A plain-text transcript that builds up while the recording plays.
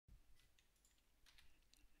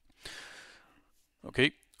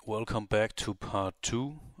Okay, welcome back to part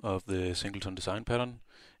 2 of the Singleton Design Pattern.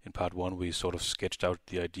 In part 1 we sort of sketched out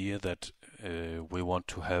the idea that we want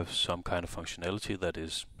to have some kind of functionality that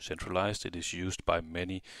is centralized. It is used by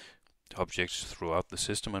many objects throughout the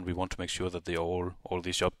system, and we want to make sure that all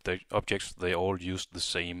these objects, they all use the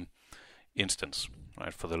same instance.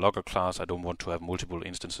 Right? For the logger class, I don't want to have multiple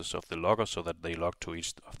instances of the logger so that they log to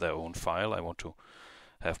each of their own file. I want to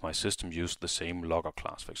have my system use the same logger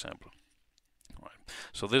class, for example.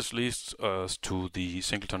 So this leads us to the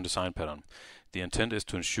Singleton Design Pattern. The intent is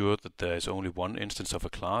to ensure that there is only one instance of a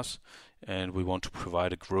class, and we want to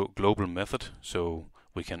provide a global method so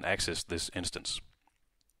we can access this instance.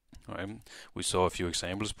 We saw a few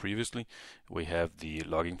examples previously. We have the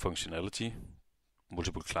logging functionality.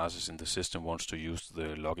 Multiple classes in the system wants to use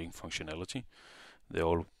the logging functionality.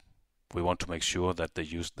 We want to make sure that they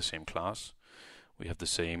use the same class. We have the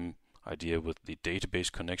same idea with the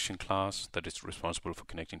database connection class that is responsible for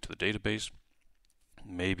connecting to the database.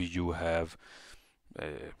 Maybe you have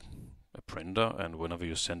a printer, and whenever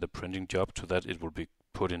you send a printing job to that, it will be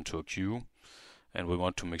put into a queue. And we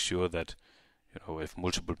want to make sure that, if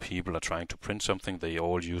multiple people are trying to print something, they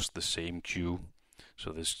all use the same queue.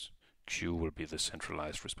 So this queue will be the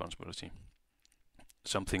centralized responsibility.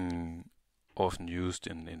 Something often used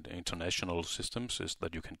in international systems is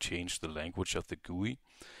that you can change the language of the GUI.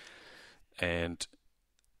 And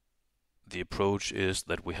the approach is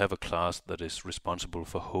that we have a class that is responsible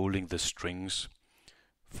for holding the strings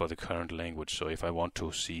for the current language. So if I want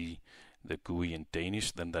to see the GUI in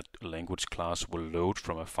Danish, then that language class will load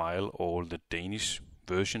from a file all the Danish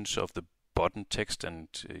versions of the button text and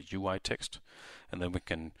UI text, and then we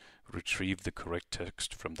can retrieve the correct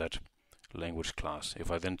text from that language class. If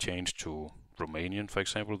I then change to Romanian, for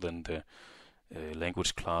example, then the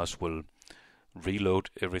language class will reload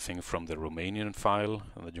everything from the Romanian file,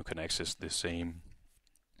 and then you can access the same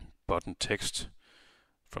button text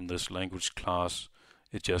from this language class.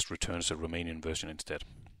 It just returns a Romanian version instead.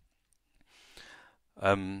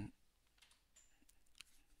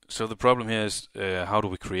 So the problem here is how do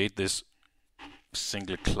we create this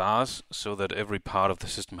single class so that every part of the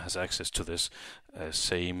system has access to this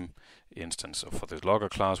same instance. So for the logger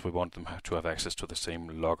class, we want them to have access to the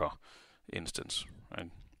same logger instance, right?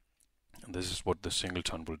 And this is what the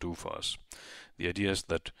singleton will do for us. The idea is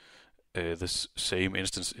that this same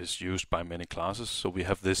instance is used by many classes, so we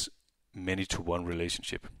have this many-to-one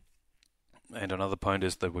relationship. And another point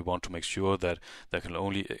is that we want to make sure that there can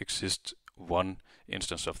only exist one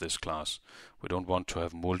instance of this class. We don't want to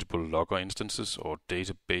have multiple logger instances or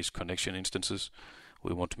database connection instances.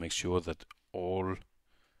 We want to make sure that all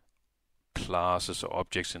classes or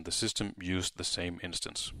objects in the system use the same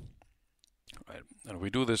instance. Right. And we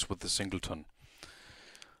do this with the singleton.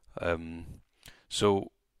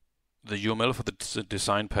 So the UML for the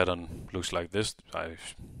design pattern looks like this. I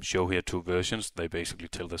show here two versions. They basically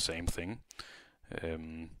tell the same thing.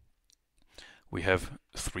 We have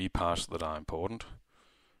three parts that are important.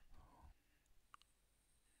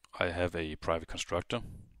 I have a private constructor.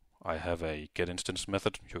 I have a getInstance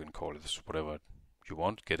method. You can call it whatever you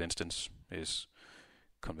want. GetInstance is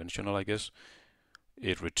conventional, I guess.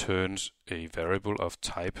 It returns a variable of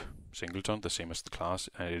type singleton, the same as the class,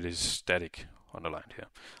 and it is static, underlined here.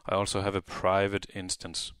 I also have a private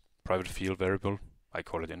field variable. I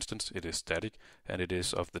call it instance. It is static, and it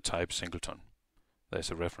is of the type singleton. There's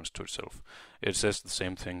a reference to itself. It says the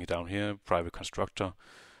same thing down here, private constructor,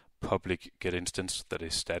 public getInstance that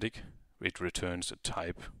is static. It returns a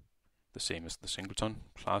type, the same as the singleton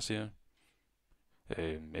class here.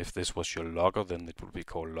 If this was your logger, then it would be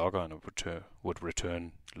called logger, and it would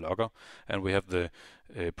return logger. And we have the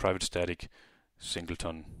private static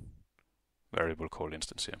singleton variable called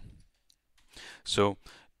instance here. So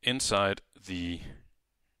inside the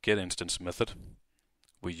getInstance method,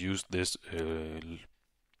 we use this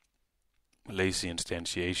lazy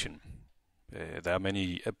instantiation. There are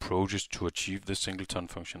many approaches to achieve this singleton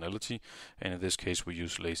functionality, and in this case we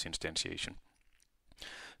use lazy instantiation.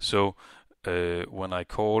 So when I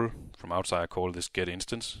call from outside, I call this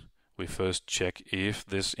getInstance. We first check if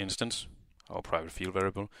this instance, our private field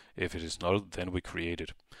variable, if it is null, then we create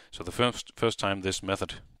it. So the first time this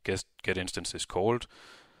method getInstance is called,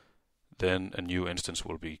 then a new instance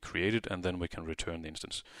will be created, and then we can return the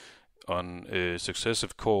instance. On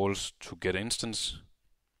successive calls to getInstance,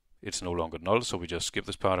 it's no longer null, so we just skip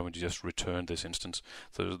this part and we just return this instance.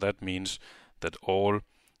 So that means that all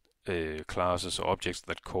classes or objects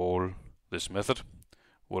that call this method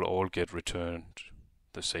will all get returned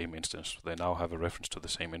the same instance. They now have a reference to the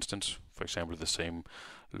same instance, for example, the same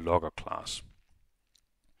logger class.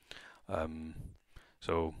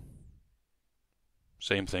 So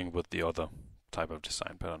Same thing with the other type of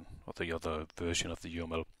design pattern, or the other version of the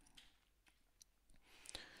UML.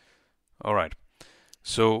 Alright,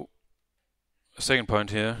 so second point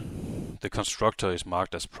here, the constructor is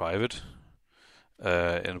marked as private,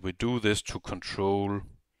 and we do this to control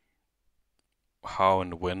how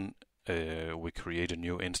and when we create a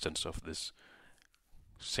new instance of this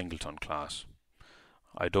Singleton class.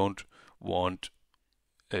 I don't want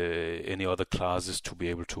any other classes to be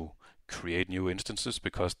able to create new instances,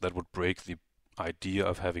 because that would break the idea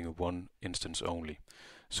of having one instance only.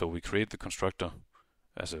 So we create the constructor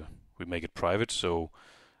we make it private, so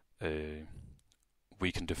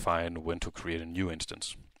we can define when to create a new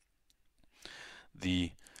instance.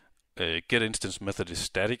 The getInstance method is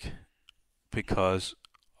static because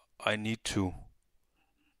I need to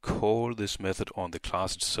call this method on the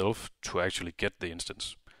class itself to actually get the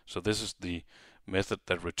instance. So this is the method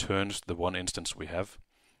that returns the one instance we have.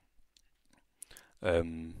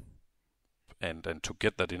 And to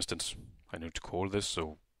get that instance, I need to call this,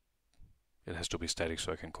 so it has to be static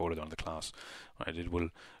so I can call it on the class. Right, it will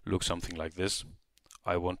look something like this.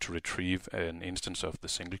 I want to retrieve an instance of the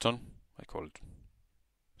singleton. I call it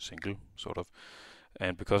single, sort of.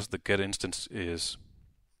 And because the getInstance is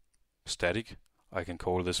static, I can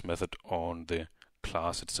call this method on the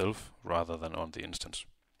class itself rather than on the instance.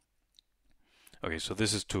 Okay, so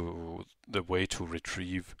this is the way to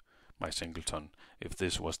retrieve my singleton. If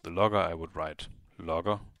this was the logger, I would write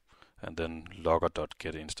logger and then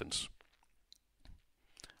logger.getInstance.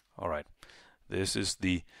 Alright, this is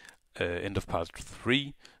the end of part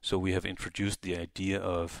 3. So we have introduced the idea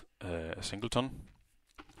of a singleton.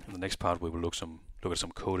 In the next part we will look at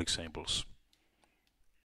some code examples.